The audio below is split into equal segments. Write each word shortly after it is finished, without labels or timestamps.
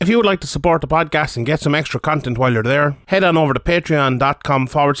If you would like to support the podcast and get some extra content while you're there, head on over to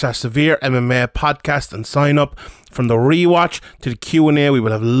patreon.com/Severe MMA podcast and sign up. From the rewatch to the Q&A, we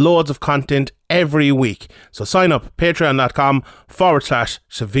will have loads of content every week. So sign up,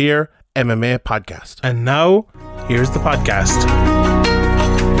 patreon.com/Severe MMA podcast. And now, here's the podcast.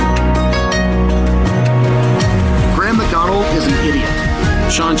 Graham McDonald is an idiot.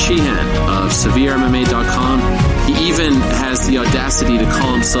 Sean Sheehan of SevereMMA.com. He even has the audacity to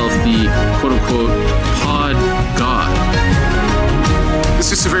call himself the quote-unquote pod god.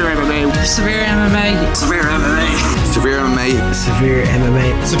 This is Severe MMA. Severe MMA. Severe MMA. Severe MMA. Severe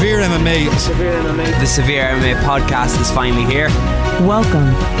MMA. Severe MMA. Severe MMA. The Severe MMA podcast is finally here.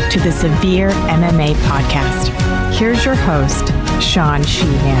 Welcome to the Severe MMA podcast. Here's your host, Sean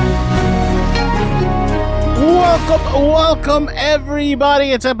Sheehan. Welcome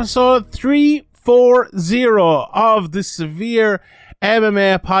everybody. It's episode 340 of the Severe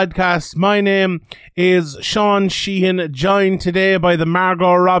MMA podcast. My name is Sean Sheehan, joined today by the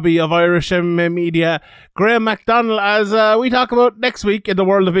Margot Robbie of Irish MMA Media, Graham McDonald, as we talk about next week in the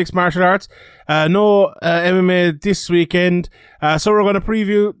world of mixed martial arts. No MMA this weekend, so we're going to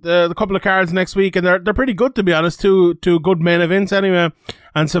preview the couple of cards next week, and they're pretty good, to be honest. Two good main events anyway,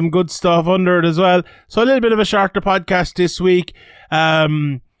 and some good stuff under it as well. So a little bit of a shorter podcast this week,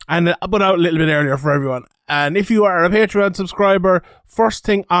 and put out a little bit earlier for everyone. And if you are a Patreon subscriber, first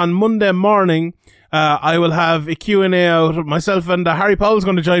thing on Monday morning, I will have a Q&A out. Myself and Harry Powell's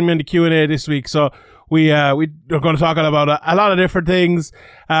going to join me in the Q&A this week. So we're going to talk about a lot of different things,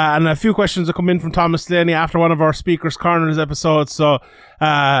 and a few questions that come in from Thomas Delaney after one of our Speakers Corners episodes. So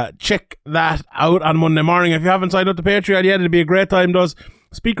check that out on Monday morning. If you haven't signed up to Patreon yet, it'd be a great time. Those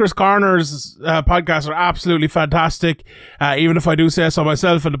Speakers Corners podcasts are absolutely fantastic. Even if I do say so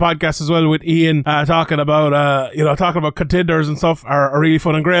myself, and the podcast as well with Ian talking about contenders and stuff are really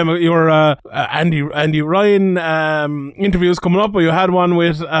fun. And Graham, your Andy Ryan interviews coming up, but you had one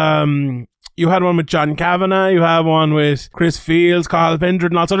with John Kavanagh, you have one with Chris Fields, Carl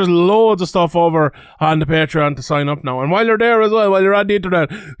Pendred, and also there's loads of stuff over on the Patreon to sign up now. And while you're there as well, while you're on the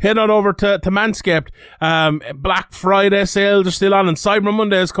internet, head on over to Manscaped. Black Friday sales are still on, and Cyber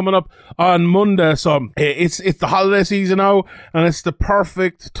Monday is coming up on Monday. So it's the holiday season now, and it's the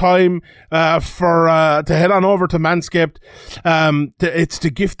perfect time to head on over to Manscaped. It's the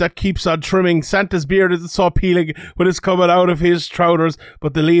gift that keeps on trimming. Santa's beard isn't so appealing when it's coming out of his trousers,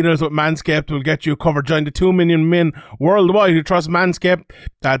 but the leaders with Manscaped will get you covered. Join the 2 million men worldwide who trust Manscaped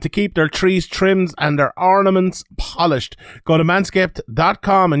to keep their trees trimmed and their ornaments polished. Go to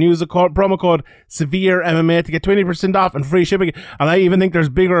manscaped.com and use the promo code SevereMMA to get 20% off and free shipping. And I even think there's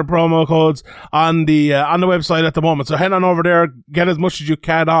bigger promo codes on the website at the moment. So head on over there, get as much as you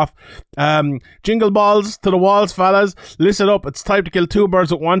can off. Jingle balls to the walls, fellas. Listen up. It's time to kill two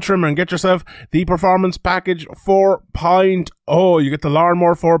birds with one trimmer and get yourself the Performance Package 4.0. You get the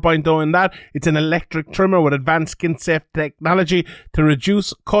Lawnmower 4.0 in that. It's an electric trimmer with advanced skin safe technology to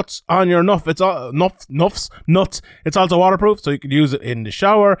reduce cuts on your nuts. It's also waterproof, so you can use it in the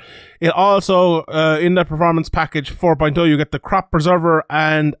shower. It also, in the Performance Package 4.0, you get the Crop Preserver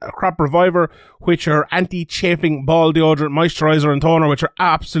and Crop Reviver, which are anti-chafing ball deodorant, moisturizer, and toner, which are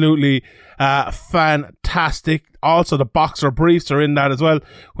absolutely fantastic. Also, the Boxer Briefs are in that as well,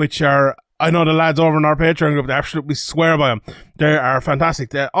 which are, I know the lads over in our Patreon group, they absolutely swear by them. They are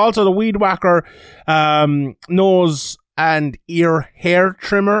fantastic. Also, the Weed Whacker nose and ear hair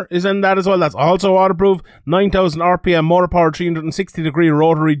trimmer is in that as well. That's also waterproof. 9,000 RPM motor power, 360 degree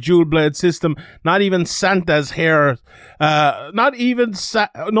rotary dual blade system. Not even Santa's hair. Not even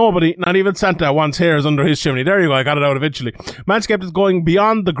Santa wants hairs under his chimney. There you go. I got it out eventually. Manscaped is going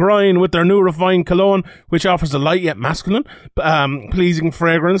beyond the grind with their new refined cologne, which offers a light yet masculine, pleasing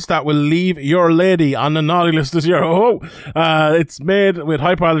fragrance that will leave your lady on the naughty list this year. It's made with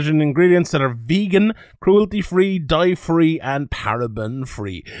hypoallergen ingredients that are vegan, cruelty-free, dye-free, and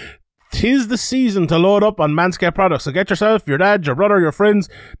paraben-free. 'Tis the season to load up on Manscaped products, so get yourself, your dad, your brother, your friends,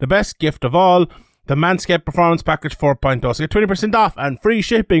 the best gift of all, the Manscaped Performance Package 4.0. So get 20% off and free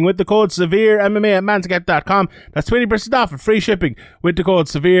shipping with the code SevereMMA at manscaped.com. That's 20% off and free shipping with the code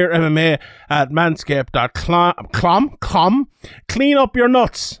SevereMMA at manscaped.com. Clean up your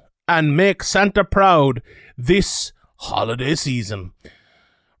nuts and make Santa proud this holiday season.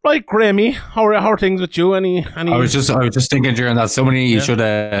 Right, Grammy, how are things with you? Any? I was just thinking during that somebody you should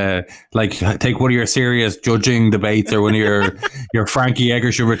like take one of your serious judging debates, or one of your Frankie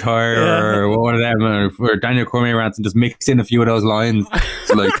Edgar should retire, or one of them, or Daniel Cormier rants, and just mix in a few of those lines,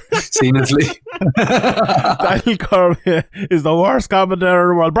 like seamlessly. Daniel Cormier is the worst commentator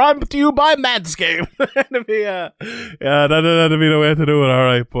in the world. Brought to you by Manscaped. That'd be the way to do it. All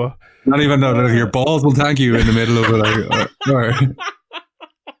right, but not even though your balls will thank you in the middle of it. Like, all right.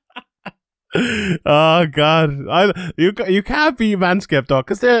 Oh God, you can't be Manscaped though,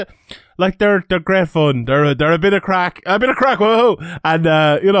 because they're great fun. They're a bit of crack, whoa, and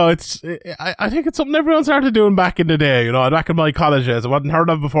it's I think it's something everyone started doing back in the day. Back in my college days, I wasn't heard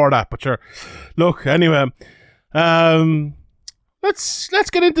of before that. But sure, look, anyway, let's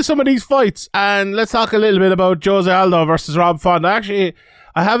get into some of these fights, and let's talk a little bit about Jose Aldo versus Rob Font. Actually,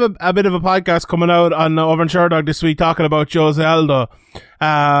 I have a bit of a podcast coming out on over on Sherdog this week talking about Jose Aldo.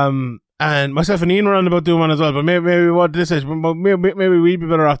 And myself and Ian were on about doing one as well, but maybe what this is, maybe we'd be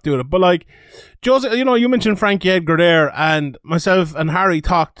better off doing it. But like, Jose, you mentioned Frankie Edgar there, and myself and Harry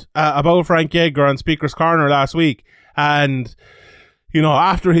talked about Frankie Edgar on Speaker's Corner last week. And,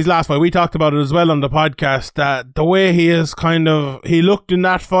 after his last fight, we talked about it as well on the podcast, that the way he looked in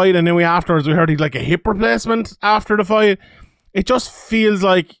that fight, and then afterwards we heard he'd like a hip replacement after the fight. It just feels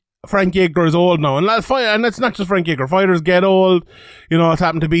like Frankie Edgar is old now, and it's not just Frankie Edgar. Fighters get old. It's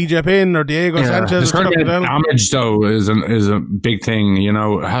happened to BJ Penn or Diego Sanchez. Damage though is a big thing.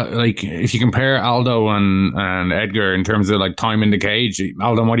 Like if you compare Aldo and Edgar in terms of like time in the cage,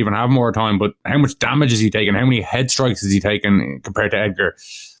 Aldo might even have more time, but how much damage is he taking? How many head strikes has he taken compared to Edgar?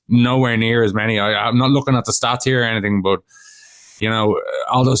 Nowhere near as many. I'm not looking at the stats here or anything, but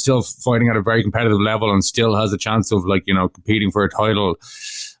Aldo's still fighting at a very competitive level and still has a chance of competing for a title.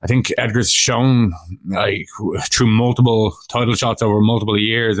 I think Edgar's shown through multiple title shots over multiple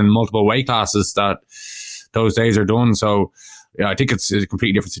years and multiple weight classes that those days are done. So yeah, I think it's a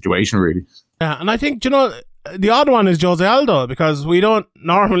completely different situation, really. Yeah, and I think the odd one is Jose Aldo, because we don't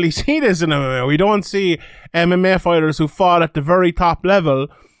normally see this in MMA. We don't see MMA fighters who fought at the very top level.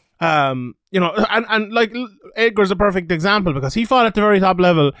 And like Edgar's a perfect example, because he fought at the very top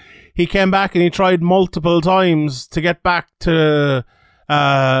level. He came back and he tried multiple times to get back to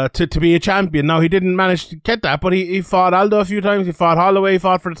be a champion. Now, he didn't manage to get that, but he fought Aldo a few times. He fought Holloway, he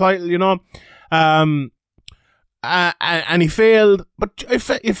fought for the title, and he failed. But it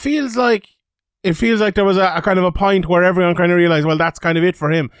feels like there was a kind of a point where everyone kind of realized, well, that's kind of it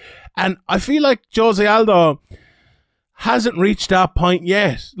for him. And I feel like Jose Aldo hasn't reached that point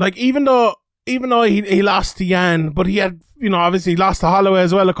yet. Like, even though he lost to Yan, but he had, obviously lost to Holloway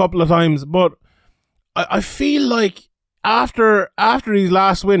as well a couple of times. But I feel like after his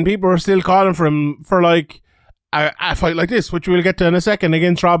last win, people are still calling for him for like a fight like this, which we'll get to in a second,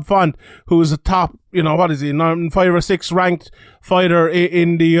 against Rob Font, who is a top, what is he, 5 or 6 ranked fighter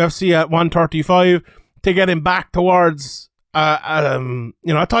in the UFC at 135, to get him back towards a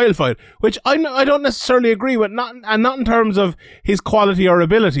title fight, which I don't necessarily agree with, not in terms of his quality or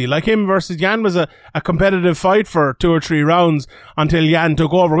ability. Like, him versus Yan was a competitive fight for 2 or 3 rounds until Yan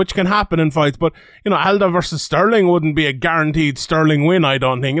took over, which can happen in fights. But Aldo versus Sterling wouldn't be a guaranteed Sterling win, I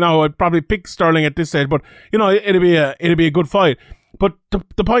don't think. I'd probably pick Sterling at this stage, but it'd be a good fight. But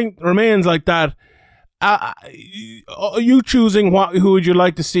the point remains like that. You choosing who would you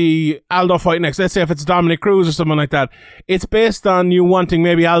like to see Aldo fight next? Let's say if it's Dominic Cruz or someone like that. It's based on you wanting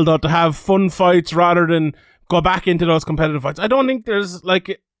maybe Aldo to have fun fights rather than go back into those competitive fights. I don't think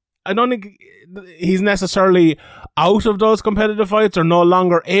he's necessarily out of those competitive fights or no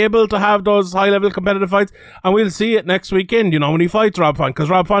longer able to have those high level competitive fights. And we'll see it next weekend, when he fights Rob Font, because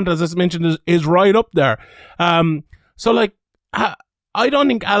Rob Font, as I mentioned, is right up there. I don't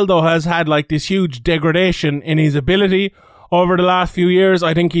think Aldo has had like this huge degradation in his ability over the last few years.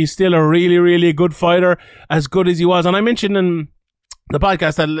 I think he's still a really, really good fighter, as good as he was. And I mentioned in the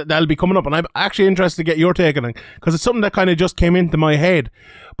podcast that'll be coming up, and I'm actually interested to get your take on it, because it's something that kind of just came into my head.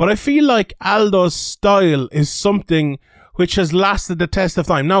 But I feel like Aldo's style is something which has lasted the test of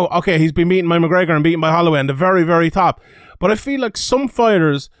time. Now, okay, he's been beaten by McGregor and beaten by Holloway on the very, very top. But I feel like some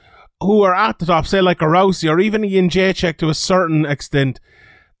fighters who are at the top, say like a Rousey or even Ian Jacek to a certain extent,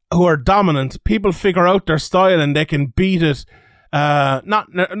 who are dominant, people figure out their style and they can beat it,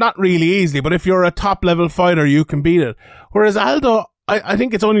 not really easily, but if you're a top level fighter, you can beat it. Whereas Aldo, I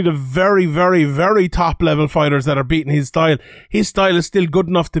think it's only the very, very, very top level fighters that are beating his style. His style is still good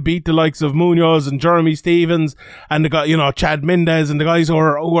enough to beat the likes of Munoz and Jeremy Stevens and the guy, Chad Mendez and the guys who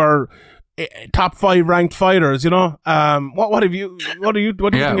are top 5 ranked fighters. What do you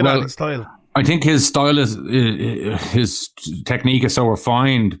think of that style? I think his style his technique is so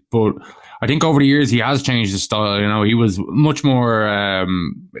refined, but I think over the years he has changed his style. You know, he was much more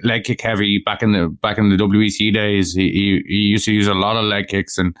leg kick heavy back in the WEC days. He used to use a lot of leg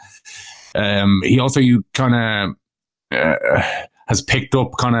kicks, and he also kind of has picked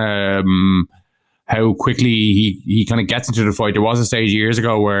up kind of how quickly he kind of gets into the fight. There was a stage years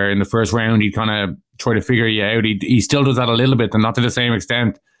ago where in the first round he'd kind of try to figure you out. He still does that a little bit, and not to the same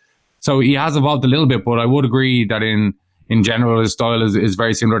extent. So he has evolved a little bit, but I would agree that in general his style is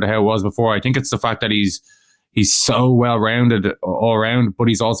very similar to how it was before. I think it's the fact that he's so well rounded all around, but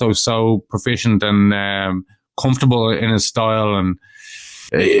he's also so proficient and comfortable in his style, and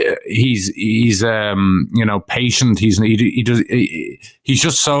he's patient. He's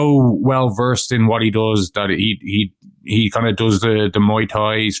just so well versed in what he does that he kind of does the Muay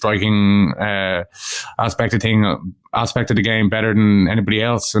Thai striking aspect of the game better than anybody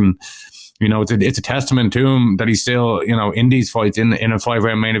else. And you know, it's a testament to him that he's still, you know, in these fights in a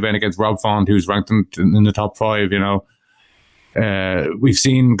 5-round main event against Rob Font, who's ranked in the top 5. You know, we've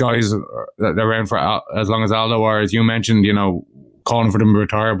seen guys that are around for as long as Aldo are, as you mentioned, you know, calling for them to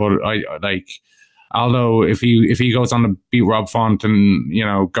retire. But I like Aldo, if he goes on to beat Rob Font and, you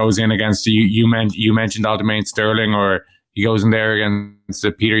know, goes in against you mentioned Aljamain Sterling, or he goes in there against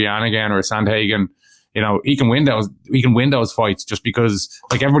Peter Yan again or Sandhagen, you know, he can win those fights just because,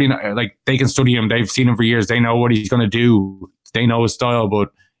 like, everybody, like, they can study him. They've seen him for years. They know what he's going to do. They know his style, but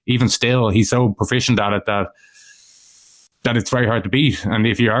even still, he's so proficient at it that it's very hard to beat. And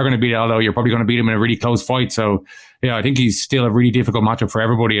if you are going to beat Aldo, you're probably going to beat him in a really close fight. So, yeah, I think he's still a really difficult matchup for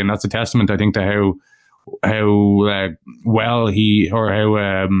everybody, and that's a testament, I think, to how well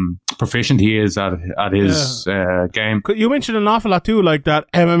how proficient he is at his game. You mentioned an awful lot too, like that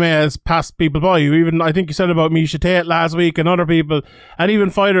MMA has passed people by. I think you said about Miesha Tate last week and other people, and even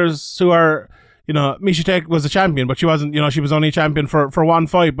fighters who are, you know, Miesha Tate was a champion, but she wasn't, you know, she was only a champion for one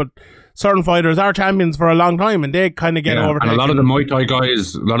fight, but certain fighters are champions for a long time, and they kind of get overtaken. And a lot of the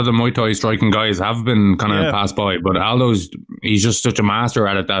Muay Thai striking guys have been kind of passed by, but he's just such a master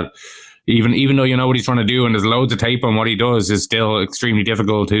at it that even though you know what he's trying to do and there's loads of tape on what he does, it's still extremely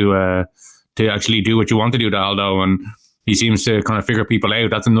difficult to actually do what you want to do to Aldo. And he seems to kind of figure people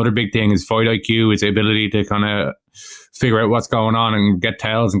out. That's another big thing, is fight IQ, his ability to kind of figure out what's going on and get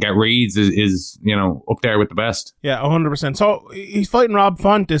tells and get reads is you know, up there with the best. Yeah, 100%. So he's fighting Rob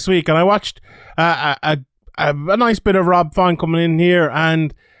Font this week, and I watched a nice bit of Rob Font coming in here,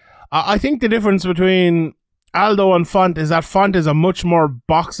 and I think the difference between Aldo and Font is that Font is a much more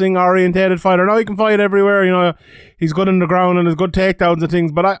boxing orientated fighter. Now he can fight everywhere, you know, he's good on the ground and has good takedowns and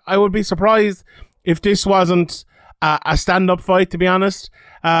things, but I would be surprised if this wasn't a stand-up fight, to be honest.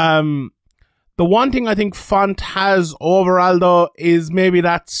 The one thing I think Font has over Aldo is maybe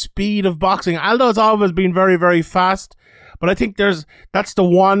that speed of boxing. Aldo's always been very, very fast, but I think that's the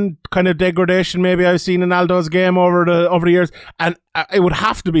one kind of degradation maybe I've seen in Aldo's game over the years, and it would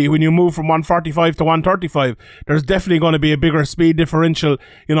have to be when you move from 145 to 135. There's definitely going to be a bigger speed differential,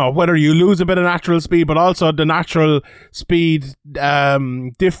 you know, whether you lose a bit of natural speed, but also the natural speed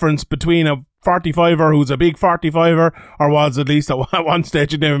difference between a 45er who's a big 45er, or was at least at one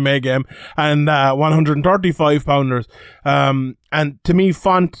stage in the MMA game, and 135 pounders. And to me,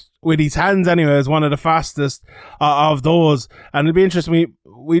 Font, with his hands anyway, is one of the fastest of those. And it'll be interesting.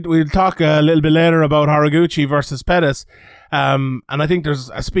 We'll talk a little bit later about Horiguchi versus Pettis. And I think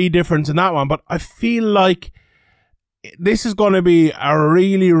there's a speed difference in that one, but I feel like this is going to be a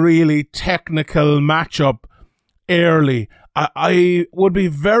really, really technical matchup early. I would be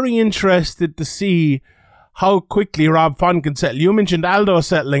very interested to see how quickly Rob Font can settle. You mentioned Aldo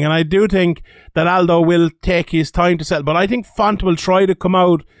settling, and I do think that Aldo will take his time to settle, but I think Font will try to come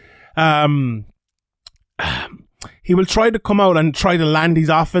out. He will try to come out and try to land his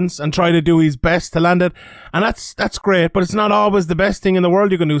offense and try to do his best to land it, and that's great, but it's not always the best thing in the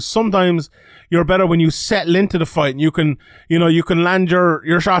world you can do. Sometimes you're better when you settle into the fight and you can land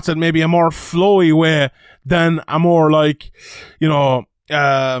your shots at maybe a more flowy way than a more like, you know,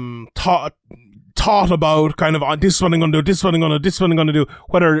 thought about kind of, this is what I'm going to do, this is what I'm going to do, this is what I'm going to do.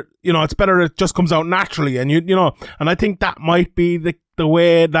 Whether, you know, it's better it just comes out naturally, and you know, and I think that might be the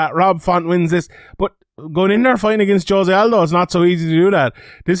way that Rob Font wins this. But going in there fighting against Jose Aldo, it's not so easy to do that.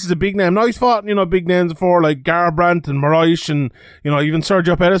 This is a big name. Now he's fought, you know, big names before, like Garbrandt and Moraes and, you know, even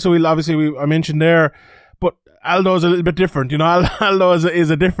Sergio Pettis, who I mentioned there. But Aldo's a little bit different, you know. Aldo is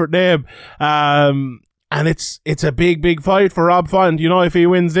a different name. And it's a big fight for Rob Font. You know, if he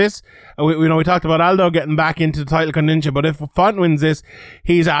wins this, we talked about Aldo getting back into the title contention, but if Font wins this,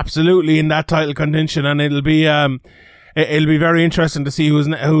 he's absolutely in that title contention, and it'll be it'll be very interesting to see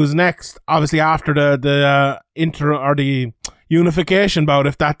who's next. Obviously, after the unification bout,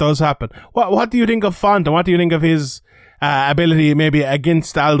 if that does happen. What do you think of Font, and what do you think of his ability maybe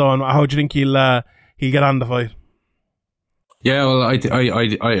against Aldo, and how do you think he'll get on the fight? Yeah, well, I've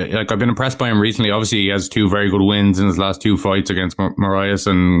been impressed by him recently. Obviously, he has 2 very good wins in his last 2 fights against Moraes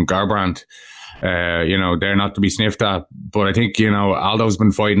and Garbrandt. They're not to be sniffed at. But I think, Aldo's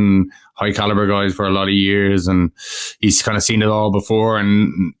been fighting high caliber guys for a lot of years, and he's kind of seen it all before.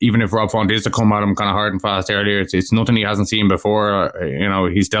 And even if Rob Font is to come at him kind of hard and fast earlier, it's nothing he hasn't seen before.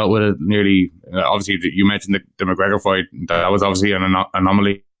 He's dealt with it nearly. Obviously, you mentioned the McGregor fight. That was obviously an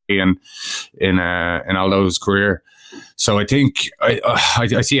anomaly in Aldo's career. So I think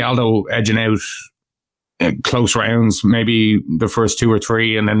I see Aldo edging out close rounds, maybe the first 2 or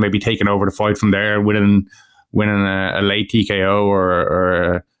 3, and then maybe taking over the fight from there, winning a late TKO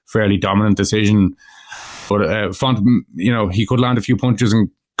or a fairly dominant decision. But Font, he could land a few punches and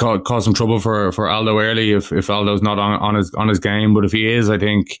cause some trouble for Aldo early if Aldo's not on his game. But if he is, I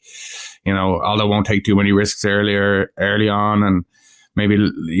think Aldo won't take too many risks early on, and maybe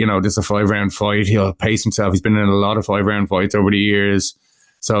this is a 5-round fight. He'll pace himself. He's been in a lot of 5-round fights over the years.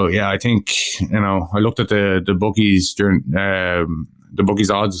 So yeah, I think I looked at the bookies during the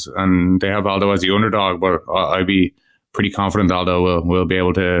bookies odds, and they have Aldo as the underdog. But I'd be pretty confident Aldo will be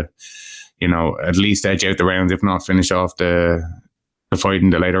able to at least edge out the rounds, if not finish off the fight in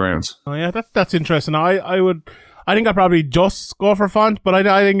the later rounds. Oh yeah, that's interesting. I think I'd probably just go for Font, but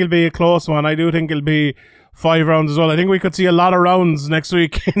I think it'll be a close one. I do think it'll be 5 rounds as well. I think we could see a lot of rounds next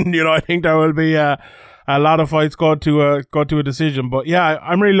week. I think there will be a lot of fights go to a decision. But yeah,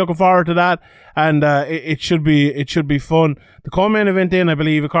 I'm really looking forward to that, and it should be fun. The co-main event, I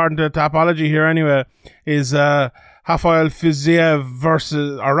believe, according to Tapology here anyway, is Rafael Fiziev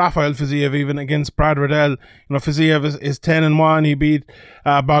even against Brad Riddell. Fiziev is 10-1. He beat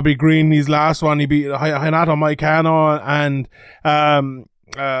Bobby Green his last one. He beat Renato Moicano and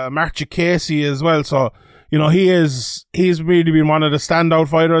Mark Casey as well. So he's really been one of the standout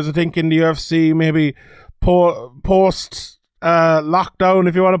fighters, I think, in the UFC, maybe post lockdown,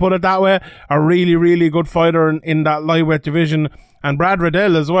 if you want to put it that way. A really, really good fighter in that lightweight division. And Brad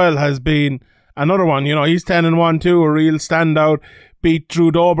Riddell as well has been another one. He's 10-1 too, a real standout. Beat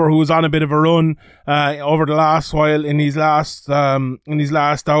Drew Dober, who was on a bit of a run over the last while in his last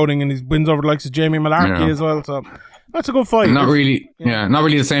outing, and his wins over the likes of Jamie Malarkey as well. So that's a good fight. Not really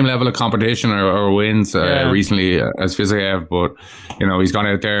the same level of competition or wins recently as Fiziev, but he's gone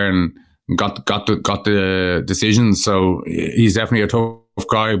out there and got the decisions. So he's definitely a tough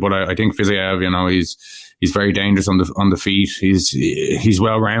guy. But I think Fiziev, he's very dangerous on the feet. He's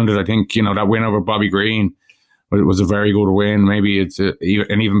well rounded. I think that win over Bobby Green was a very good win. Maybe it's an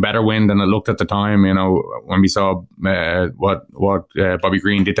even better win than it looked at the time. When we saw what Bobby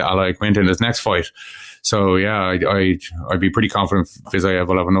Green did to Ally Quint in his next fight. So yeah, I'd be pretty confident Fiziev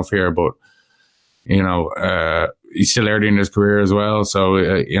will have enough here, but he's still early in his career as well, so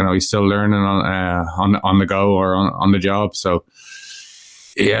he's still learning on the go or on the job. So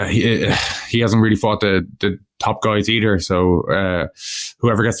yeah, he hasn't really fought the top guys either. So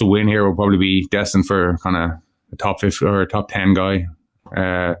whoever gets the win here will probably be destined for kind of a top 50 or a top 10 guy.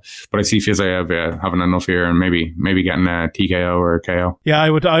 But I see Fiziev having enough here and maybe getting a TKO or a KO. Yeah, I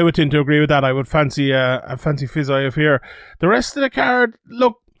would tend to agree with that. I would fancy Fiziev here. The rest of the card,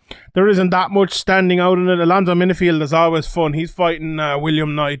 look, there isn't that much standing out in it. Alonzo Minifield is always fun. He's fighting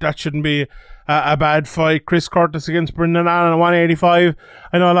William Knight. That shouldn't be a bad fight. Chris Curtis against Brendan Allen at 185.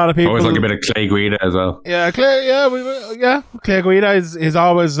 I know a lot of people always like a bit of Clay Guida as well. Yeah, Clay Guida is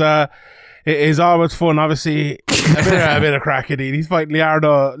always fun. Obviously, a bit of crack indeed. He's fighting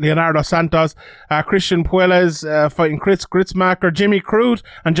Leonardo Santos. Christian Puelles fighting Chris Gritzmacher, Jimmy Crute,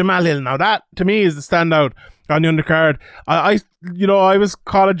 and Jamal Hill. Now that to me is the standout on the undercard. I was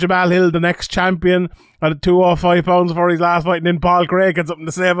calling Jamal Hill the next champion at 205 pounds for his last fight, and then Paul Craig had something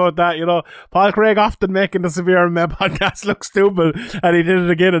to say about that. Paul Craig often making the Severe MMA podcast look stupid, and he did it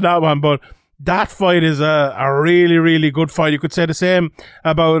again in that one. But that fight is a really, really good fight. You could say the same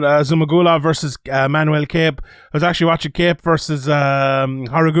about Zumagulov versus Manuel Cape. I was actually watching Cape versus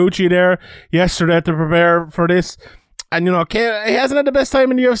Haraguchi there yesterday to prepare for this. And, Cape, he hasn't had the best time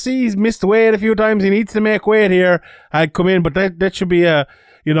in the UFC. He's missed weight a few times. He needs to make weight here and come in. But that should be a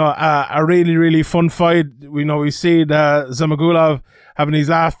really, really fun fight. We see Zumagulov having his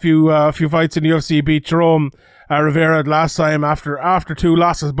last few fights in the UFC, beat Jerome Rivera last time after 2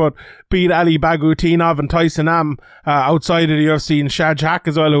 losses, but beat Ali Bagutinov and Tyson Am outside of the UFC, and Shad Jack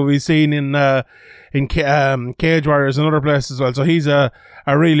as well, who we've seen in in Cage Warriors and other places as well. So he's a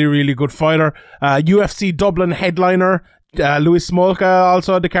really, really good fighter. UFC Dublin headliner, Louis Smolka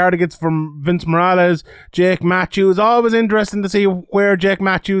also had the card against from Vince Morales. Jake Matthews, always interesting to see where Jake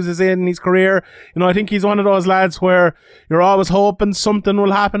Matthews is in his career. You know, I think he's one of those lads where you're always hoping something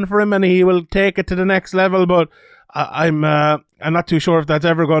will happen for him and he will take it to the next level, but I'm not too sure if that's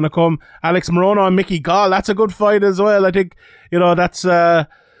ever going to come. Alex Morono and Mickey Gall, that's a good fight as well. I think, you know, that's whoever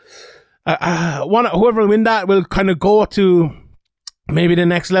will win that will kind of go to maybe the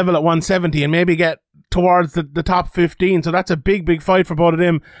next level at 170 and maybe get towards the top 15. So that's a big fight for both of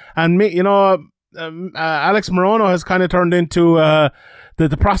them. And you know, Alex Morono has kind of turned into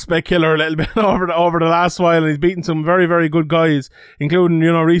the prospect killer a little bit over the last while. He's beaten some very, very good guys, including,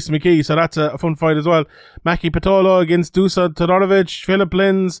 you know, Reese McKee. So that's a fun fight as well. Maki Pitolo against Dusa Todorovic. Philip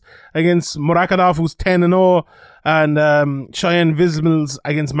Lins against Murakadov, who's 10-0. And Cheyenne Vismals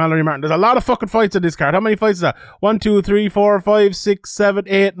against Mallory Martin. There's a lot of fucking fights in this card. How many fights is that? 1, 2, 3, 4, 5, 6, 7,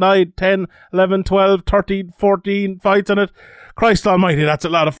 8, 9, 10, 11, 12, 13, 14 fights on it. Christ almighty, that's a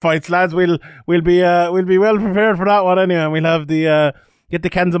lot of fights, lads. We'll be well prepared for that one anyway. We'll have the get the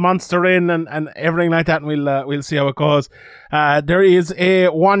Kansas Monster in and everything like that, and we'll see how it goes. There is a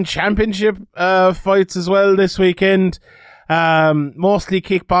one championship fights as well this weekend. Mostly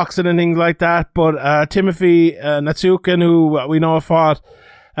kickboxing and things like that, but Timothy Natsukin, who we know fought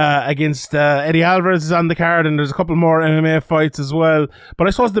against Eddie Alvarez, is on the card, and there's a couple more MMA fights as well. But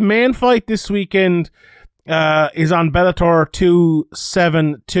I suppose the main fight this weekend is on Bellator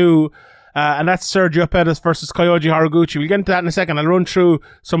 272, and that's Sergio Pettis versus Kyoji Horiguchi. We'll get into that in a second. I'll run through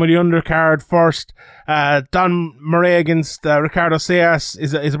some of the undercard first. Don Murray against Ricardo Seas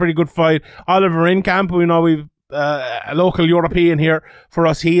is a pretty good fight. Oliver Inkamp, we know we've a local European here for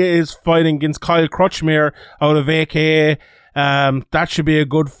us. He is fighting against Kyle Crutchmere out of AKA. That should be a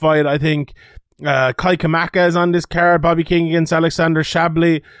good fight, I think. Kai Kamaka is on this card. Bobby King against Alexander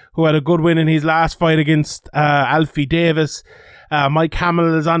Shabley, who had a good win in his last fight against Alfie Davis. Mike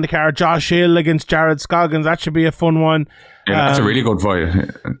Hamill is on the card. Josh Hill against Jared Scoggins. That should be a fun one. Yeah, that's a really good fight.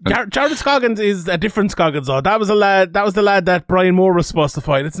 Jared Scoggins is a different Scoggins though. That was the lad that Brian Moore was supposed to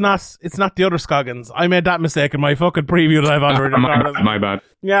fight. It's not the other Scoggins. I made that mistake in my fucking preview that I've already recorded. My bad.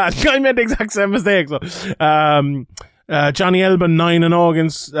 Yeah, I made the exact same mistake. So, Johnny Elbin 9-0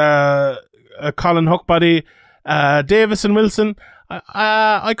 against Colin Hookbody. Davis and Wilson.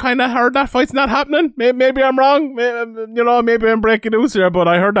 I kind of heard that fight's not happening. Maybe I'm wrong. Maybe I'm breaking news here, but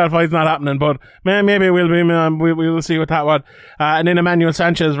I heard that fight's not happening. But maybe we'll see what that was. And then Emmanuel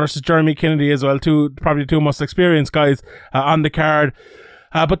Sanchez versus Jeremy Kennedy as well. Probably two most experienced guys on the card.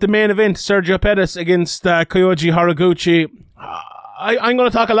 But the main event, Sergio Pettis against Kyoji Horiguchi. I'm going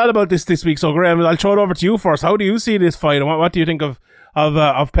to talk a lot about this week. So Graham, I'll throw it over to you first. How do you see this fight, and what do you think of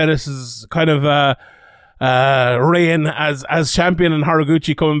Pettis's kind of reign as champion, and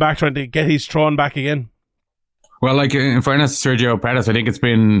Horiguchi coming back trying to get his throne back again? Well, like, in fairness to Sergio Pettis, I think it's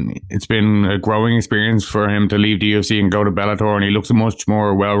been a growing experience for him to leave the UFC and go to Bellator, and he looks a much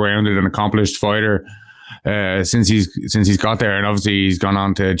more well-rounded and accomplished fighter since he's got there, and obviously he's gone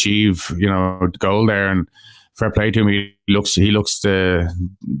on to achieve gold there, and fair play to him. He looks the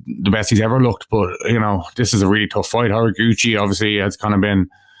best he's ever looked, but this is a really tough fight. Horiguchi obviously has kind of been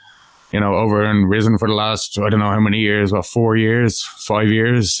over and risen for the last, I don't know how many years, 4 years, 5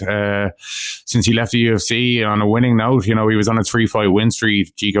 years, since he left the UFC on a winning note. He was on a 3-fight win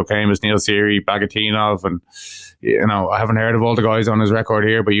streak. Gico Camus, Neil Seery, Bagatinov, and I haven't heard of all the guys on his record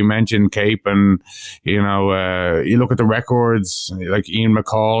here, but you mentioned Cape, and you look at the records, like Ian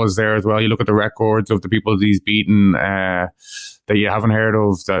McCall is there as well. You look at the records of the people that he's beaten that you haven't heard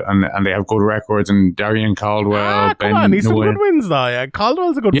of, and they have good records, and Darian Caldwell. Come on, he's some good wins though. Yeah,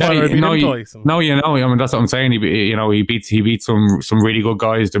 Caldwell's a good fighter. I mean, that's what I'm saying. He beats some really good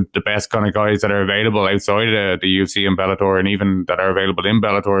guys, the best kind of guys that are available outside of the UFC and Bellator, and even that are available in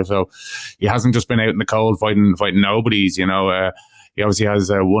Bellator. So he hasn't just been out in the cold fighting nobodies. He obviously has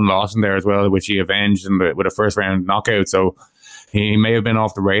one loss in there as well, which he avenged with a first round knockout. So he may have been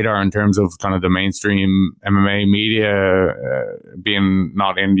off the radar in terms of kind of the mainstream MMA media, being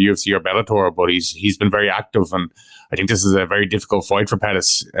not in the UFC or Bellator, but he's been very active, and I think this is a very difficult fight for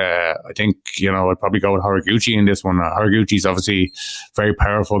Pettis. I think I'd probably go with Horiguchi in this one. Horiguchi's obviously a very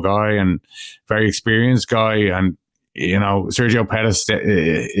powerful guy and very experienced guy, and Sergio Pettis,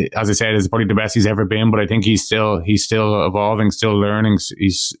 as I said, is probably the best he's ever been, but I think he's still evolving, still learning.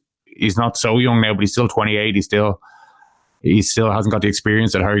 He's not so young now, but he's still 28. He still hasn't got the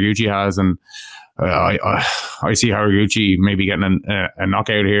experience that Horiguchi has, and I see Horiguchi maybe getting a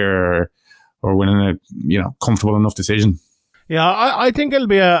knockout here or winning a comfortable enough decision. Yeah, I think it'll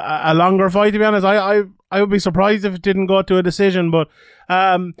be a longer fight, to be honest. I would be surprised if it didn't go to a decision, but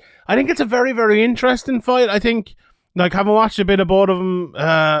I think it's a very, very interesting fight. I think, like, having watched a bit of both of them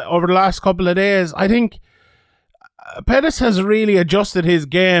over the last couple of days, I think Pettis has really adjusted his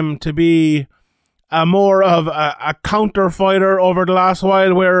game to be more of a counter fighter over the last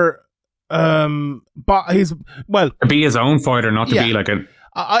while, where he's, well... To be his own fighter, not to be like a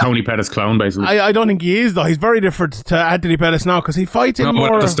Tony Pettis clone, basically. I don't think he is, though. He's very different to Anthony Pettis now, because he fights in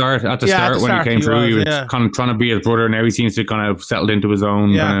more... At the start when he came through, he was kind of trying to be his brother. Now he seems to kind of settled into his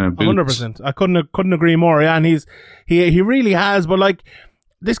own boots. 100%. I couldn't agree more. Yeah, and he really has. But like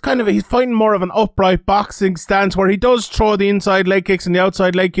this kind of, he's fighting more of an upright boxing stance where he does throw the inside leg kicks and the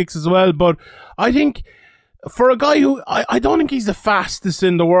outside leg kicks as well. But I think for a guy who I don't think he's the fastest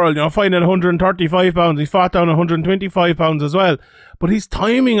in the world, fighting at 135 pounds, he fought down 125 pounds as well. But his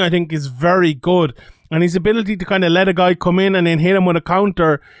timing, I think, is very good. And his ability to kind of let a guy come in and then hit him with a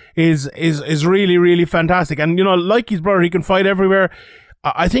counter is really, really fantastic. And, like his brother, he can fight everywhere.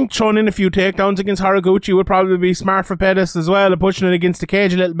 I think throwing in a few takedowns against Horiguchi would probably be smart for Pettis as well, and pushing it against the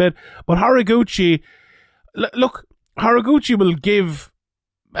cage a little bit. But Horiguchi will give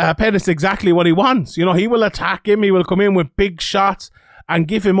Pettis exactly what he wants. He will attack him. He will come in with big shots and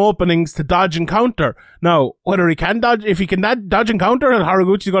give him openings to dodge and counter. Now, whether he can dodge, if he can dodge and counter,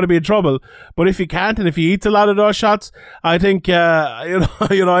 Horiguchi's going to be in trouble. But if he can't, and if he eats a lot of those shots, I think, I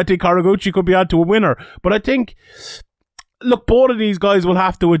think Horiguchi could be on to a winner. But I think, look, both of these guys will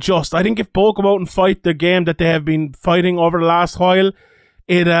have to adjust. I think if both come out and fight the game that they have been fighting over the last while,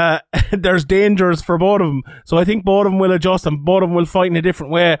 there's dangers for both of them. So I think both of them will adjust and both of them will fight in a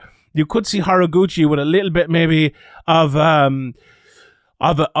different way. You could see Horiguchi with a little bit maybe of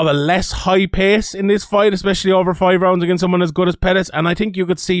a less high pace in this fight, especially over 5 rounds against someone as good as Pettis. And I think you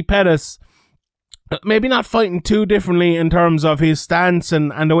could see Pettis maybe not fighting too differently in terms of his stance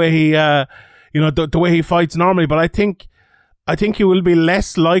and the way he, the way he fights normally. But I think he will be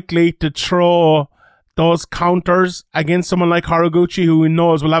less likely to throw those counters against someone like Horiguchi, who he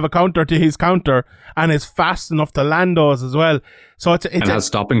knows will have a counter to his counter and is fast enough to land those as well. So it's has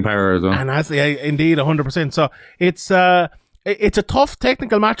stopping power as well. And has, indeed, 100%. So it's a tough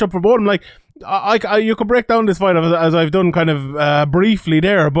technical matchup for both of them. Like, you could break down this fight as I've done kind of briefly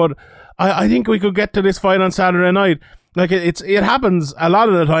there, but I think we could get to this fight on Saturday night. Like, it happens a lot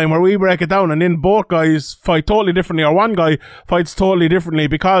of the time where we break it down and then both guys fight totally differently, or one guy fights totally differently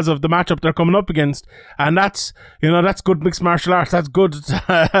because of the matchup they're coming up against. And that's good mixed martial arts. That's good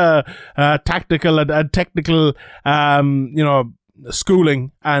tactical and technical,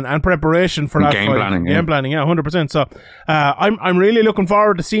 schooling and preparation for that game fight. Game planning, 100%. So I'm really looking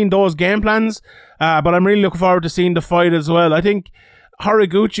forward to seeing those game plans, but I'm really looking forward to seeing the fight as well. I think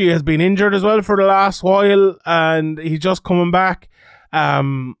Horiguchi has been injured as well for the last while, and he's just coming back.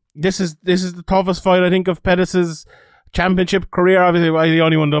 This is the toughest fight, I think, of Pettis' championship career. Obviously, the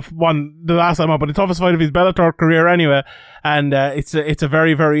only one that won the last time up, but the toughest fight of his Bellator career anyway. And it's a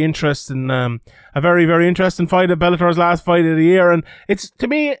very, very interesting fight. Of Bellator's last fight of the year, and it's, to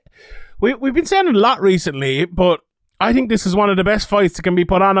me, we've been saying it a lot recently, but I think this is one of the best fights that can be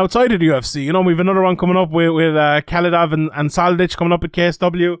put on outside of the UFC. We've another one coming up with Khalidov and Saldic coming up at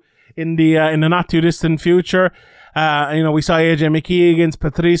KSW in the not too distant future. We saw AJ McKee against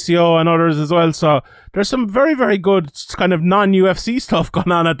Patricio and others as well. So there's some very, very good kind of non-UFC stuff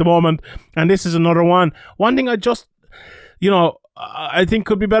going on at the moment, and this is another one. One thing I just, I think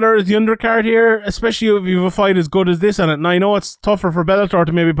could be better is the undercard here, especially if you have a fight as good as this on it. And I know it's tougher for Bellator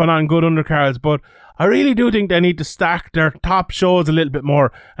to maybe put on good undercards, but I really do think they need to stack their top shows a little bit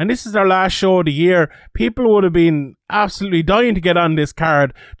more. And this is their last show of the year. People would have been absolutely dying to get on this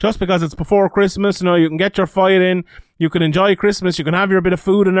card just because it's before Christmas. You can get your fight in, you can enjoy Christmas, you can have your bit of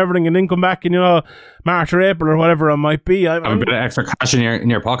food and everything, and then come back in, March or April or whatever it might be. Have a bit of extra cash in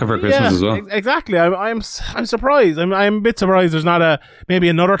your pocket for Christmas as well. Exactly. I'm surprised. I'm a bit surprised there's not maybe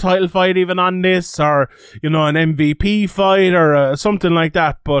another title fight even on this, or an MVP fight or something like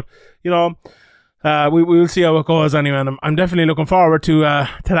that. But we will see how it goes anyway. And I'm definitely looking forward to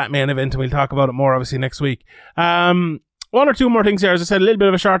that main event, and we'll talk about it more obviously next week. One or two more things here. As I said, a little bit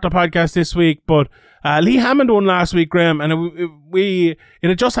of a shorter podcast this week, but Lee Hammond won last week, Graham, and it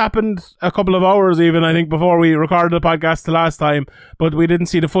had just happened a couple of hours even, I think, before we recorded the podcast the last time, but we didn't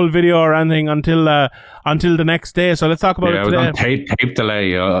see the full video or anything until the next day. So let's talk about it today. It was on tape delay.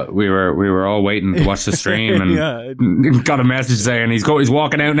 We were all waiting to watch the stream, and got a message saying he's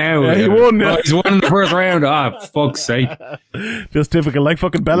walking out now. Yeah, he won. Yeah. He's won in the first round. Fuck's sake! Just typical, like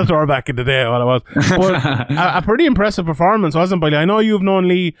fucking Bellator back in the day. What it was, but a pretty impressive performance, wasn't it, Billy? I know you've known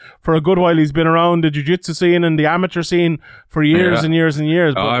Lee for a good while. He's been around the jiu-jitsu scene and the amateur scene for years and years and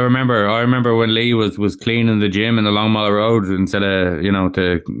years. I remember when Lee was cleaning the gym in the Long Mile Road instead of,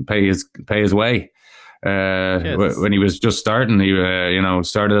 to pay his way. When he was just starting, he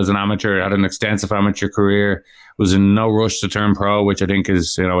started as an amateur, had an extensive amateur career, was in no rush to turn pro, which I think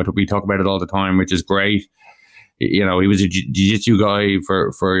is, we talk about it all the time, which is great. He was a jiu-jitsu guy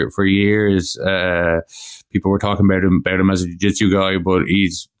for years. People were talking about him as a jiu-jitsu guy, but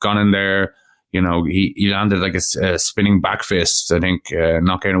he's gone in there. He landed like a spinning back fist, I think,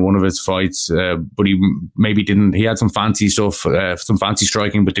 knocking out one of his fights. But he maybe didn't. He had some fancy stuff, some fancy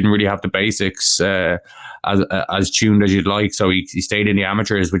striking, but didn't really have the basics as tuned as you'd like. So he stayed in the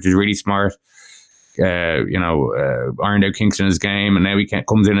amateurs, which is really smart. Ironed out kinks in his game, and now he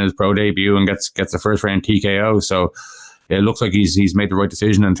comes in his pro debut and gets the first round TKO. So it looks like he's made the right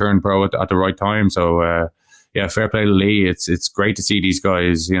decision and turned pro at the right time. So fair play to Lee. It's great to see these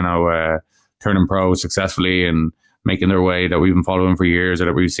guys, turning pro successfully and making their way, that we've been following for years, or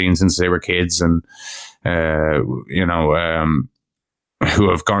that we've seen since they were kids, and who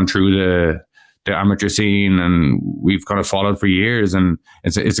have gone through the amateur scene, and we've kind of followed for years, and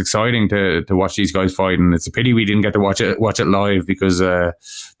it's exciting to watch these guys fight. And it's a pity we didn't get to watch it live, because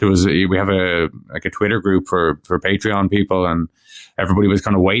we have a Twitter group for Patreon people, and everybody was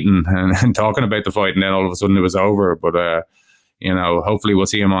kind of waiting and talking about the fight, and then all of a sudden it was over. But hopefully we'll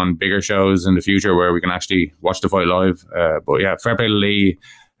see him on bigger shows in the future where we can actually watch the fight live. But yeah, fair play to Lee.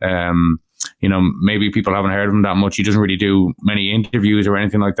 Maybe people haven't heard of him that much. He doesn't really do many interviews or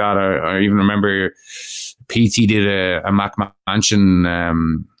anything like that. I even remember PT did a Mac Mansion,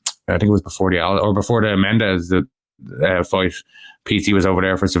 I think it was before the Mendez fight. PT was over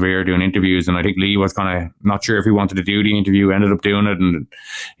there for Severe doing interviews, and I think Lee was kind of not sure if he wanted to do the interview, ended up doing it, and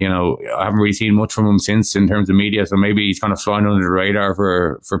I haven't really seen much from him since in terms of media, so maybe he's kind of flying under the radar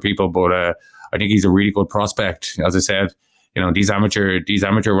for people, but I think he's a really good prospect. As I said, these amateur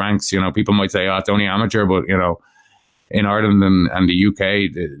ranks, people might say, it's only amateur, but in Ireland and the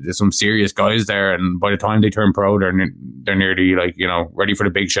UK, there's some serious guys there, and by the time they turn pro, they're nearly ready for the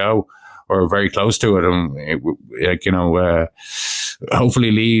big show, or very close to it. And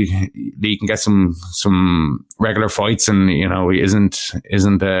hopefully Lee can get some regular fights, and he isn't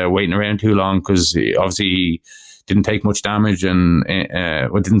waiting around too long, because obviously he didn't take much damage, and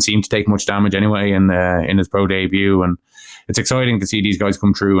didn't seem to take much damage anyway in his pro debut. And it's exciting to see these guys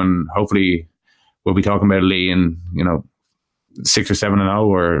come through, and hopefully we'll be talking about Lee in 6 or 7-0,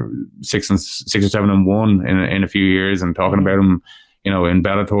 or 6 or 7-1 in a few years, and talking about him in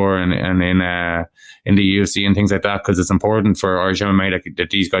Bellator and in the UFC and things like that, because it's important for Irish MMA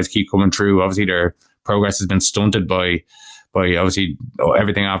that these guys keep coming through. Obviously their progress has been stunted by obviously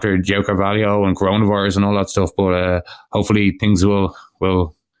everything after Joe Carvalho and coronavirus and all that stuff, but hopefully things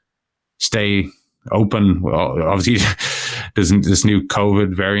will stay open. Well, obviously there's this new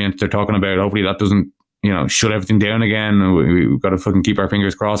COVID variant they're talking about. Hopefully that doesn't shut everything down again. We've got to fucking keep our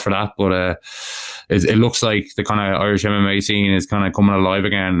fingers crossed for that, but it looks like the kind of Irish MMA scene is kind of coming alive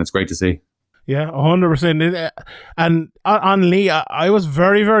again. It's great to see. Yeah, 100%. And on Lee, I was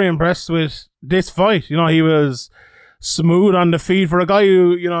very, very impressed with this fight. He was smooth on the feet for a guy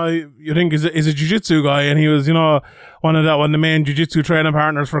who, you think is a jiu-jitsu guy, and he was, one of the main jiu-jitsu training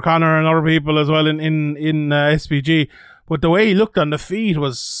partners for Conor and other people as well in SPG. But the way he looked on the feet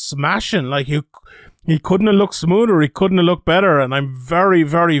was smashing. Like he couldn't have looked smoother. He couldn't have looked better. And I'm very,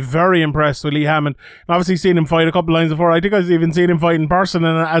 very, very impressed with Lee Hammond. I've obviously seen him fight a couple of times before. I think I've even seen him fight in person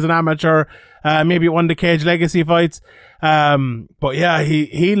as an amateur, maybe at one of the Cage Legacy fights. But yeah,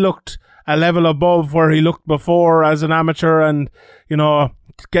 he looked a level above where he looked before as an amateur, and,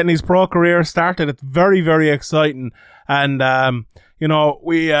 getting his pro career started. It's very, very exciting. And, I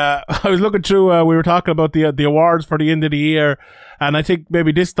was looking through, we were talking about the awards for the end of the year. And I think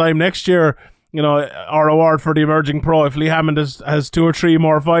maybe this time next year, our award for the emerging pro, if Lee Hammond has 2 or 3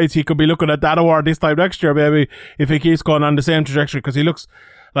 more fights, he could be looking at that award this time next year, maybe, if he keeps going on the same trajectory, because he looks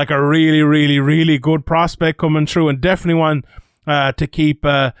like a really, really, really good prospect coming through, and definitely one to keep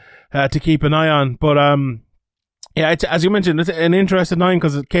an eye on. But yeah, as you mentioned, it's an interesting time,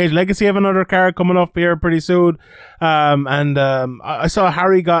 because Cage Legacy have another card coming up here pretty soon. I saw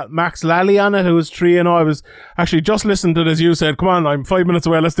Harry got Max Lally on it, who was 3-0. I was actually just listening to this. You said, come on, I'm 5 minutes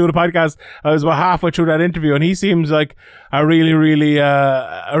away, let's do the podcast. I was about halfway through that interview, and he seems like a really,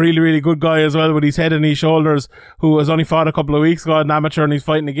 really good guy as well, with his head and his shoulders, who has only fought a couple of weeks ago at an amateur, and he's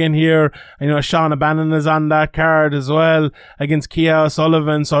fighting again here. And, Sean O'Bannon is on that card as well against Kia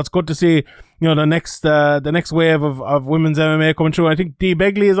O'Sullivan. So it's good to see, the next wave of women's MMA coming through. I think Dee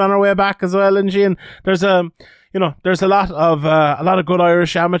Begley is on her way back as well, and there's there's a lot of good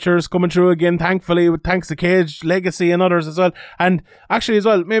Irish amateurs coming through again, thankfully, thanks to Cage Legacy and others as well. And actually as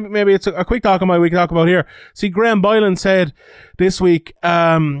well, maybe it's a quick talk on my week to talk about here. See, Graham Boylan said this week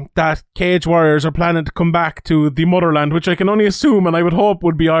that Cage Warriors are planning to come back to the motherland, which I can only assume and I would hope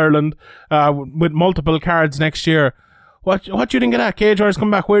would be Ireland, with multiple cards next year. What do you think of that? Cage Warriors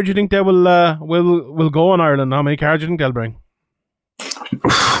come back. Where do you think they will go in Ireland? How many cards do you think they'll bring?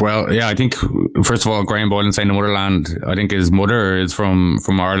 Well, yeah, I think first of all, Graham Boylan saying the motherland. I think his mother is from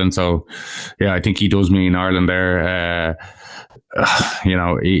Ireland, so yeah, I think he does mean Ireland there.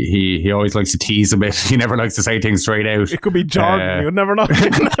 He always likes to tease a bit. He never likes to say things straight out. It could be Jordan. You would never know. You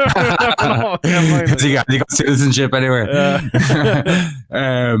got citizenship anywhere.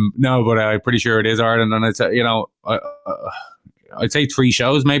 No, but I'm pretty sure it is Ireland, and it's I'd say 3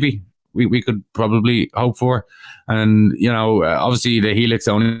 shows maybe we could probably hope for. And obviously the Helix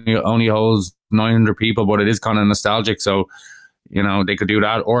only holds 900 people, but it is kind of nostalgic, so they could do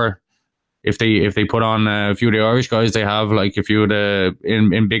that. Or if they put on a few of the Irish guys, they have like a few of the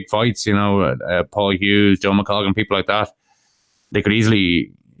in big fights, Paul Hughes, Joe McColgan, people like that, they could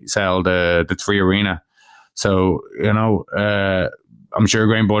easily sell the 3 arena. So I'm sure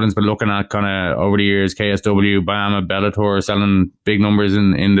Graham Boylan's been looking at kind of over the years KSW, BAMMA, Bellator selling big numbers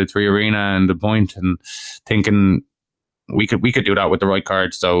in the 3 arena and the point, and thinking we could do that with the right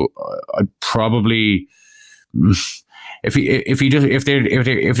card. So I'd probably, if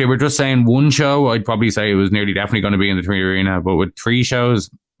they were just saying 1 show, I'd probably say it was nearly definitely going to be in the 3 arena. But with 3 shows,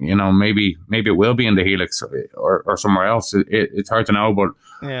 maybe it will be in the Helix or somewhere else. It's hard to know, but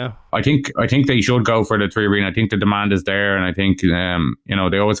yeah, I think they should go for the 3 arena. I think the demand is there, and I think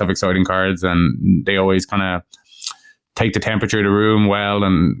they always have exciting cards, and they always kind of take the temperature of the room well,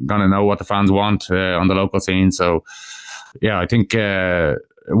 and kind of know what the fans want on the local scene. So yeah, I think it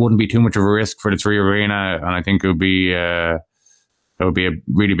wouldn't be too much of a risk for the 3 arena, and I think it would be a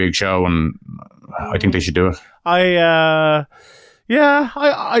really big show, and I think they should do it. I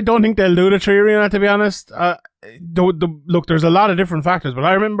don't think they'll do the 3 arena, to be honest. Look, there's a lot of different factors, but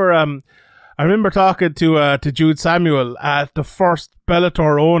I remember talking to Jude Samuel at the first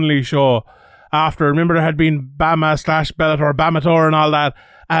Bellator only show after. Remember there had been BAMMA/Bellator, BAMMATOR and all that,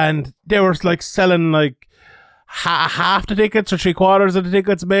 and they were like selling like half the tickets or 3/4 of the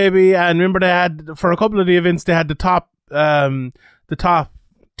tickets maybe. And remember they had, for a couple of the events, they had the top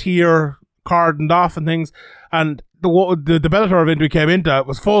tier cordoned off and things, and the Bellator event we came into, it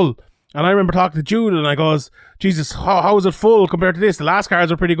was full. And I remember talking to Jude, and I goes, Jesus, how is it full compared to this? The last cards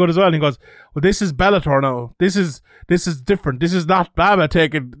are pretty good as well. And he goes, well, this is Bellator now. This is different. This is not BAMMA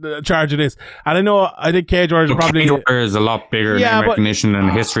taking charge of this. And I think Cage Warriors probably... Cage Warriors is a lot bigger name recognition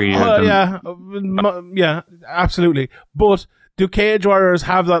and history. Yeah, absolutely. But do Cage Warriors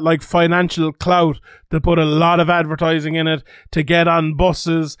have that like financial clout to put a lot of advertising in it, to get on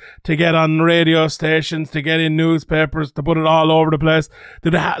buses, to get on radio stations, to get in newspapers, to put it all over the place? Do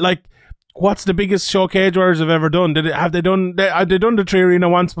they what's the biggest show Cage Warriors have ever done? Have they done the 3 arena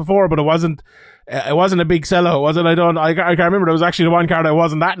once before, but it wasn't a big sellout, was it? I can't remember. There was actually the one card I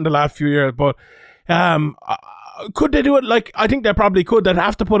wasn't at in the last few years, but could they do it? I think they probably could. They'd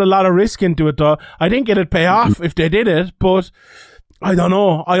have to put a lot of risk into it, though. I think it'd pay off if they did it, but I don't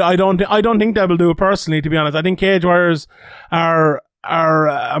know. I don't think they will do it personally, to be honest. I think Cage Warriors are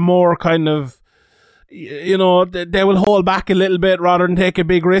a more kind of, they will hold back a little bit rather than take a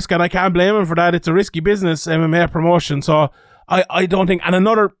big risk, and I can't blame them for that. It's a risky business, MMA promotion, so I don't think. And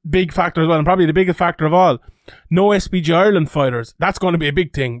another big factor as well, and probably the biggest factor of all, no SBG Ireland fighters. That's going to be a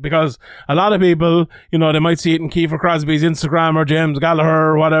big thing, because a lot of people, they might see it in Kiefer Crosby's Instagram or James Gallagher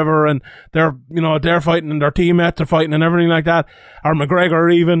or whatever, and they're fighting, and their teammates are fighting and everything like that, or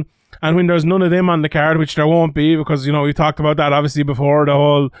McGregor even. And when there's none of them on the card, which there won't be, because we talked about that obviously before, the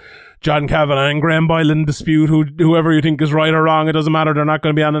whole John Kavanagh and Graham Boylan dispute, whoever you think is right or wrong, it doesn't matter, they're not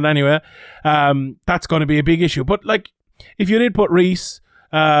going to be on it anyway. That's going to be a big issue. But if you did put Reese,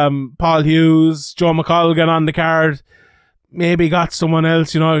 Paul Hughes, Joe McColgan on the card, maybe got someone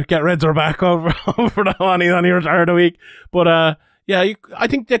else, get Redzer back over that one, he's only retired a week. But I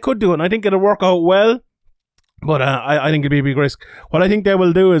think they could do it, and I think it'll work out well. But I think it'd be a big risk. What I think they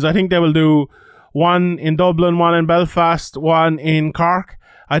will do is, I think they will do one in Dublin, one in Belfast, one in Cork.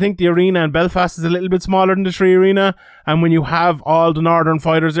 I think the arena in Belfast is a little bit smaller than the 3 arena, and when you have all the Northern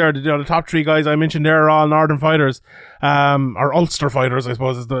fighters there, the top 3 guys I mentioned there are all Northern fighters, or Ulster fighters, I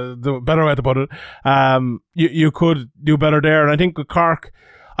suppose is the better way to put it. You could do better there, and I think with Cork,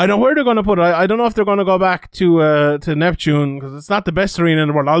 I know where they're going to put it. I don't know if they're going to go back to Neptune, because it's not the best arena in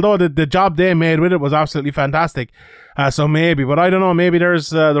the world, although the job they made with it was absolutely fantastic. So maybe, but I don't know, maybe there's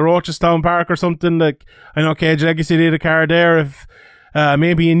the Rochestown Park or something. Like, I know Cage Legacy did a card there. If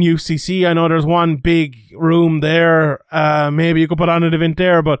maybe in UCC, I know there's one big room there. Maybe you could put on an event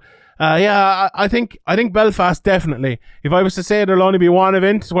there, but I think Belfast, definitely. If I was to say there'll only be one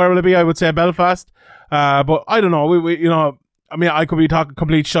event, where will it be? I would say Belfast. But I don't know. We I mean, I could be talking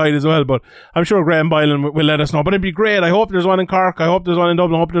complete shite as well, but I'm sure Graham Bylan will let us know. But it'd be great. I hope there's one in Cork. I hope there's one in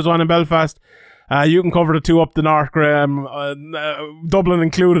Dublin. I hope there's one in Belfast. You can cover the two up the north, Graham. Dublin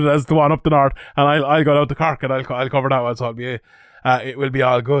included as the one up the north, and I'll go out to Cork and I'll cover that one. So it will be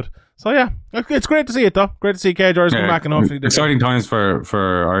all good. So yeah, it's great to see it though. Great to see Cage Warriors come back and hopefully exciting times for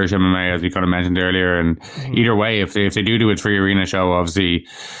Irish MMA, as we kind of mentioned earlier. And either way, if they do a free arena show, obviously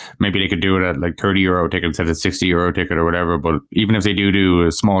maybe they could do it at like €30 ticket instead of €60 ticket or whatever. But even if they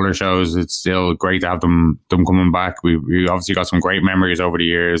do smaller shows, it's still great to have them coming back. We obviously got some great memories over the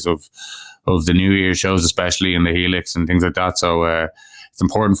years of the New Year's shows, especially in the Helix and things like that. So it's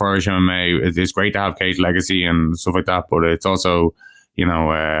important for Irish MMA. It's great to have Cage Legacy and stuff like that, but it's also,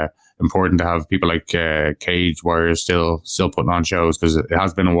 important to have people like Cage Warriors still putting on shows, because it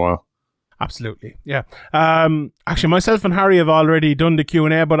has been a while. Absolutely, yeah. Actually, myself and Harry have already done the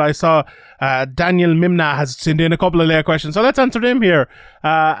Q&A, but I saw Daniel Mimna has sent in a couple of later questions, so let's answer them here.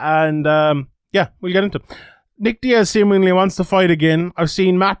 We'll get into it. Nick Diaz seemingly wants to fight again. I've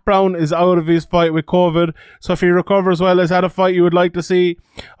seen Matt Brown is out of his fight with COVID, so if he recovers well, is that a fight you would like to see?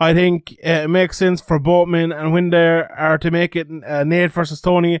 I think it makes sense for both men, and when they are to make it Nate versus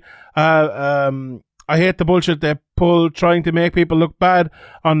Tony, I hate the bullshit they pull trying to make people look bad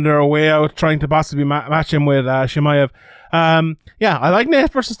on their way out, trying to possibly match him with Chimaev. I like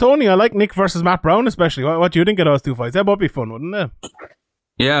Nate versus Tony. I like Nick versus Matt Brown especially. What do you think of those two fights? That would be fun, wouldn't it?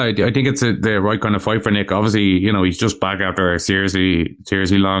 Yeah, I think it's the right kind of fight for Nick. Obviously, he's just back after a seriously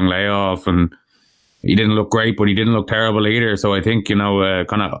long layoff, and he didn't look great, but he didn't look terrible either. So I think, kind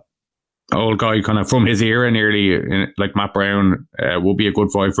of old guy kind of from his era nearly, like Matt Brown, will be a good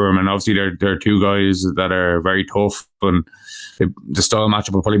fight for him. And obviously they're two guys that are very tough, and the style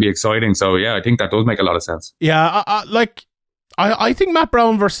matchup will probably be exciting. So yeah, I think that does make a lot of sense. Yeah, I think Matt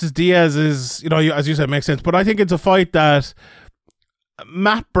Brown versus Diaz is, as you said, makes sense. But I think it's a fight that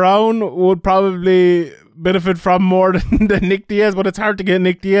Matt Brown would probably benefit from more than Nick Diaz, but it's hard to get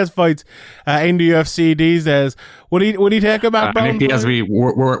Nick Diaz fights in the UFC these days. Would he take a Matt Brown? Nick Diaz will be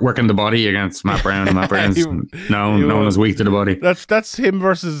working the body against Matt Brown. Matt Brown's known as weak to the body. That's him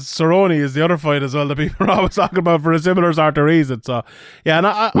versus Cerrone is the other fight as well that people are always talking about for a similar sort of reason. So yeah,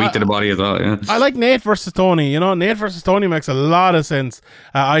 and weak to the body as well. Yeah, I like Nate versus Tony. Nate versus Tony makes a lot of sense.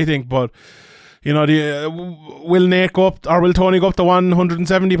 I think, but. Will Nate go up, or will Tony go up to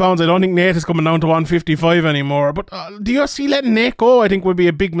 170 pounds? I don't think Nate is coming down to 155 anymore. But the UFC letting Nate go, I think, would be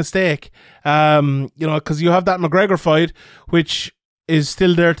a big mistake. Because you have that McGregor fight, which is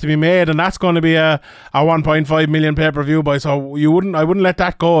still there to be made, and that's going to be a 1.5 million pay-per-view buy. So I wouldn't let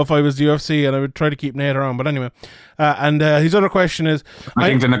that go if I was the UFC, and I would try to keep Nate around. But anyway, his other question is, I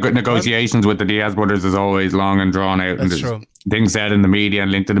think the negotiations with the Diaz brothers is always long and drawn out. That's true. Things said in the media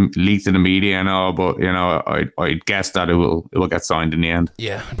and leaked to the media and all, but I'd guess that it will get signed in the end.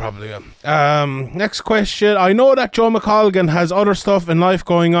 Yeah, probably will. Next question. I know that Joe McColgan has other stuff in life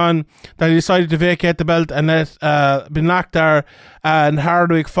going on, that he decided to vacate the belt and let Bin Akhtar and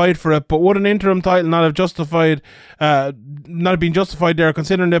Hardwick fight for it, but would an interim title not have been justified there,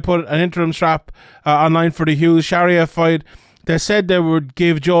 considering they put an interim strap online for the Hughes Sharia fight? They said they would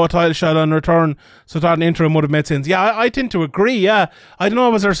give Joe a title shot on return, so thought an interim would have made sense. Yeah, I tend to agree, yeah. I don't know,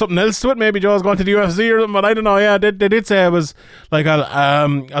 was there something else to it? Maybe Joe's going to the UFC or something, but I don't know, yeah. They did say it was like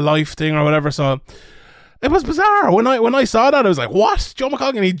a life thing or whatever, so it was bizarre. When I saw that, I was like, what? Joe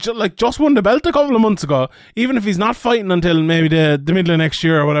McColgan, he just won the belt a couple of months ago. Even if he's not fighting until maybe the middle of next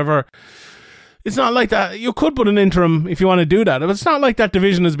year or whatever, it's not like that. You could put an interim if you want to do that. It's not like that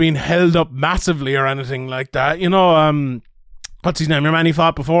division is being held up massively or anything like that. What's his name? Your man he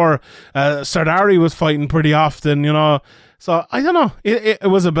fought before. Sardari was fighting pretty often, So I don't know. It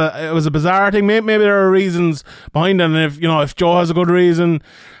was a bizarre thing. Maybe there are reasons behind it. And if Joe has a good reason,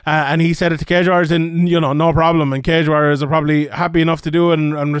 and he said it to Cage Warriors, then no problem. And Cage Warriors are probably happy enough to do it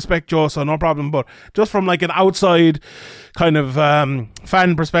and respect Joe, so no problem. But just from like an outside kind of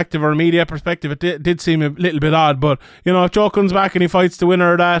fan perspective or media perspective, it did seem a little bit odd. But if Joe comes back and he fights the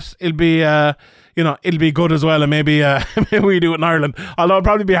winner of that, it'll be it'll be good as well, and maybe we do it in Ireland. Although it'll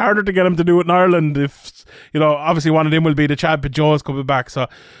probably be harder to get him to do it in Ireland if, obviously one of them will be the Chad, but Joe's coming back. So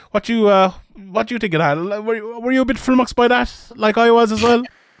what do you think of that? Were you a bit flummoxed by that, like I was as well?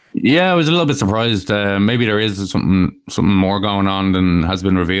 Yeah, I was a little bit surprised. Maybe there is something more going on than has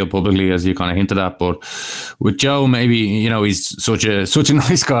been revealed publicly, as you kind of hinted at. But with Joe, maybe, you know, he's such a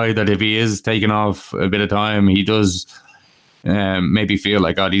nice guy that if he is taking off a bit of time, he does maybe feel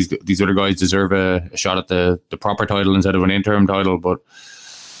like, oh, these other guys deserve a shot at the proper title instead of an interim title. But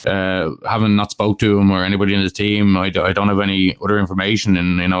having not spoke to him or anybody in his team, I don't have any other information,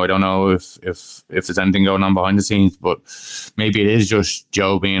 and you know, I don't know if there's anything going on behind the scenes. But maybe it is just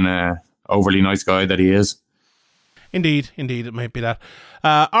Joe being a overly nice guy that he is. Indeed, it might be that.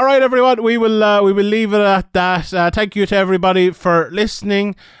 All right, everyone, we will leave it at that. Thank you to everybody for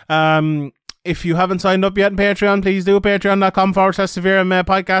listening. If you haven't signed up yet on Patreon, please do. Patreon.com/Severe MMA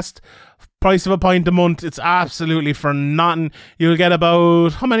podcast. Price of a pint a month. It's absolutely for nothing. You'll get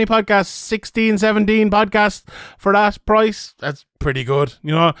about, how many podcasts? 16, 17 podcasts for that price. That's pretty good.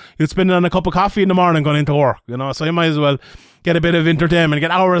 You know, you'll spend it on a cup of coffee in the morning going into work, you know, so you might as well get a bit of entertainment,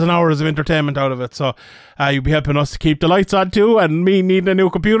 get hours and hours of entertainment out of it. So you'll be helping us to keep the lights on too, and me needing a new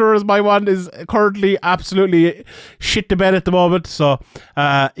computer, as my one is currently absolutely shit to bed at the moment. So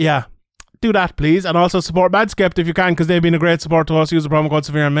yeah, do that, please. And also support Manscaped if you can, because they've been a great support to us. Use the promo code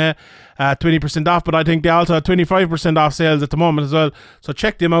SevereMMA, 20% off. But I think they also have 25% off sales at the moment as well. So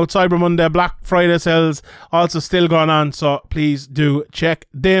check them out. Cyber Monday, Black Friday sales also still going on. So please do check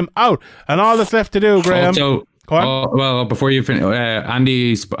them out. And all that's left to do, Graham. Well, before you finish,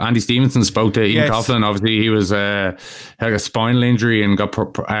 Andy Stevenson spoke to Ian Coughlin. Obviously, he was had a spinal injury and got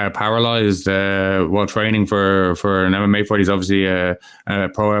paralyzed while training for an MMA fight. He's obviously a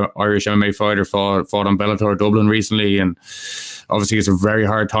pro Irish MMA fighter. Fought on Bellator Dublin recently, and obviously it's a very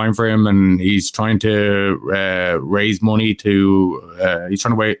hard time for him. And he's trying to raise money to. He's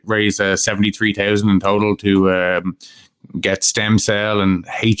trying to raise 73,000 in total to. Get stem cell and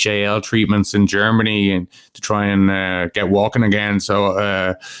HAL treatments in Germany and to try and get walking again.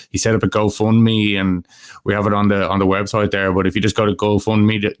 So he set up a GoFundMe, and we have it on the website there. But if you just go to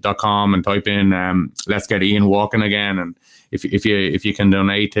GoFundMe.com and type in "Let's get Ian walking again," and if you can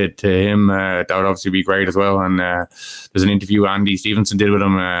donate it to him, that would obviously be great as well. And there's an interview Andy Stevenson did with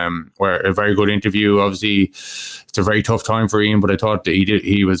him, where a very good interview. Obviously, it's a very tough time for Ian, but I thought that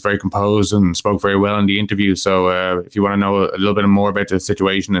he was very composed and spoke very well in the interview. So if you want to know a little bit more about the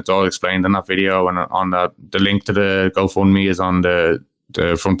situation, it's all explained in that video, and on the link to the GoFundMe is on the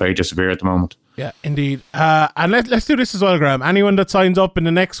front page of Severe at the moment. Yeah, indeed. And let's do this as well, Graham. Anyone that signs up in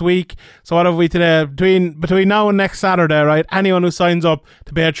the next week, so what have we today? Between now and next Saturday, right? Anyone who signs up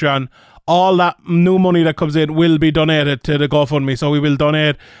to Patreon, all that new money that comes in will be donated to the GoFundMe. So we will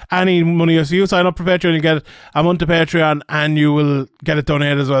donate any money. So you sign up for Patreon, you get a month to Patreon, and you will get it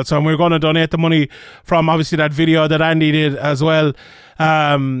donated as well. So we're going to donate the money from obviously that video that Andy did as well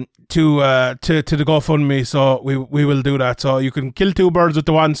to the GoFundMe. So we will do that. So you can kill two birds with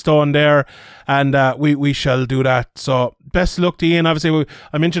the one stone there, and we shall do that. So best of luck to Ian. Obviously,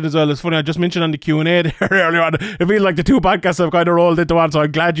 I mentioned as well, it's funny, I just mentioned on the Q&A there earlier on, it feels like the two podcasts have kind of rolled into one. So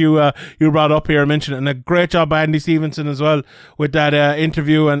I'm glad you brought up here and mentioned it. And a great job by Andy Stevenson as well with that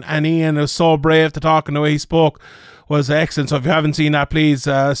interview. And Ian was so brave to talk, and the way he spoke was excellent. So if you haven't seen that, please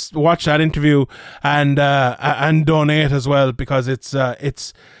watch that interview and donate as well, because it's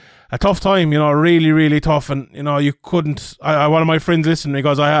a tough time, you know, really, really tough. And, you know, you couldn't, one of my friends listened,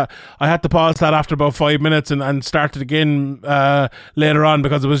 because I had to pause that after about 5 minutes and started again later on,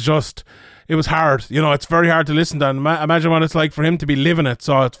 because it was hard. You know, it's very hard to listen to. And imagine what it's like for him to be living it.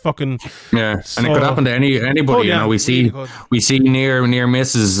 So it's fucking... Yeah, and it could happen to anybody. You know, we see near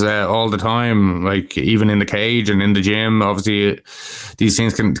misses all the time, like even in the cage and in the gym. Obviously, these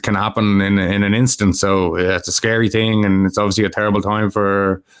things can happen in an instant. So it's a scary thing, and it's obviously a terrible time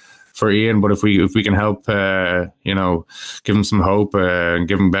for Ian. But if we can help, you know, give him some hope and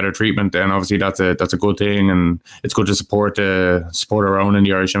give him better treatment, then obviously that's a good thing, and it's good to support our own in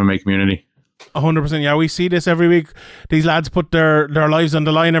the Irish MMA community. 100%. Yeah, we see this every week. These lads put their lives on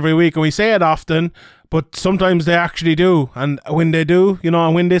the line every week, and we say it often, but sometimes they actually do. And when they do, you know,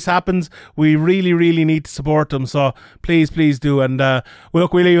 and when this happens, we really, really need to support them. So please do. And we'll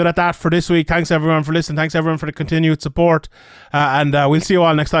leave it at that for this week. Thanks everyone for listening. Thanks everyone for the continued support. And we'll see you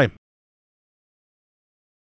all next time.